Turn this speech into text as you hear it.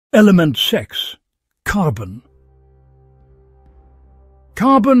Element 6. Carbon.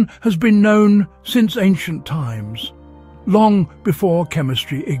 Carbon has been known since ancient times, long before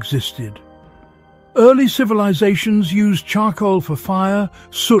chemistry existed. Early civilizations used charcoal for fire,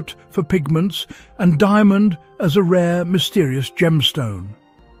 soot for pigments, and diamond as a rare, mysterious gemstone.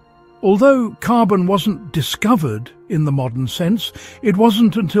 Although carbon wasn't discovered in the modern sense, it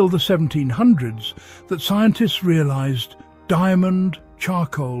wasn't until the 1700s that scientists realized diamond,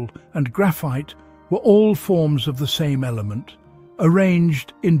 charcoal, and graphite were all forms of the same element,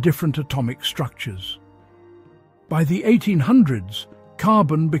 arranged in different atomic structures. By the 1800s,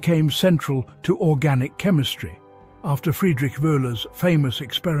 carbon became central to organic chemistry, after Friedrich Wöhler's famous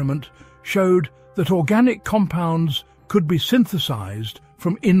experiment showed that organic compounds could be synthesized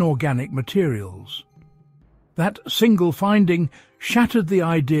from inorganic materials. That single finding shattered the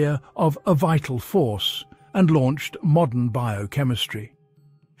idea of a vital force and launched modern biochemistry.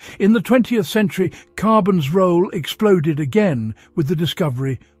 In the 20th century, carbon's role exploded again with the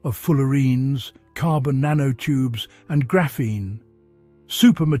discovery of fullerenes, carbon nanotubes, and graphene,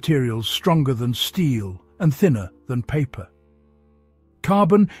 supermaterials stronger than steel and thinner than paper.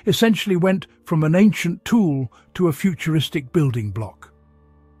 Carbon essentially went from an ancient tool to a futuristic building block.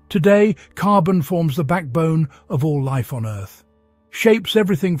 Today, carbon forms the backbone of all life on Earth, shapes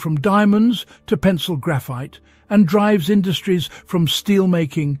everything from diamonds to pencil graphite, and drives industries from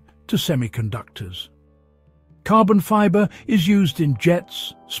steelmaking to semiconductors. Carbon fiber is used in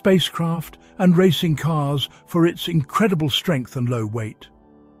jets, spacecraft, and racing cars for its incredible strength and low weight.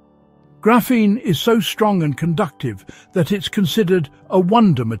 Graphene is so strong and conductive that it's considered a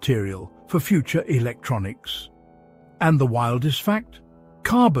wonder material for future electronics. And the wildest fact?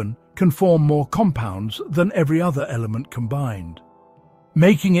 Carbon can form more compounds than every other element combined,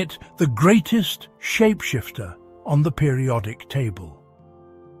 making it the greatest shapeshifter on the periodic table.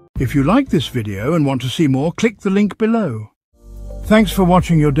 If you like this video and want to see more, click the link below. Thanks for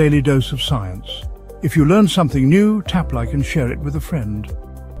watching your daily dose of science. If you learned something new, tap like and share it with a friend.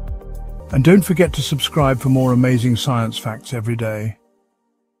 And don't forget to subscribe for more amazing science facts every day.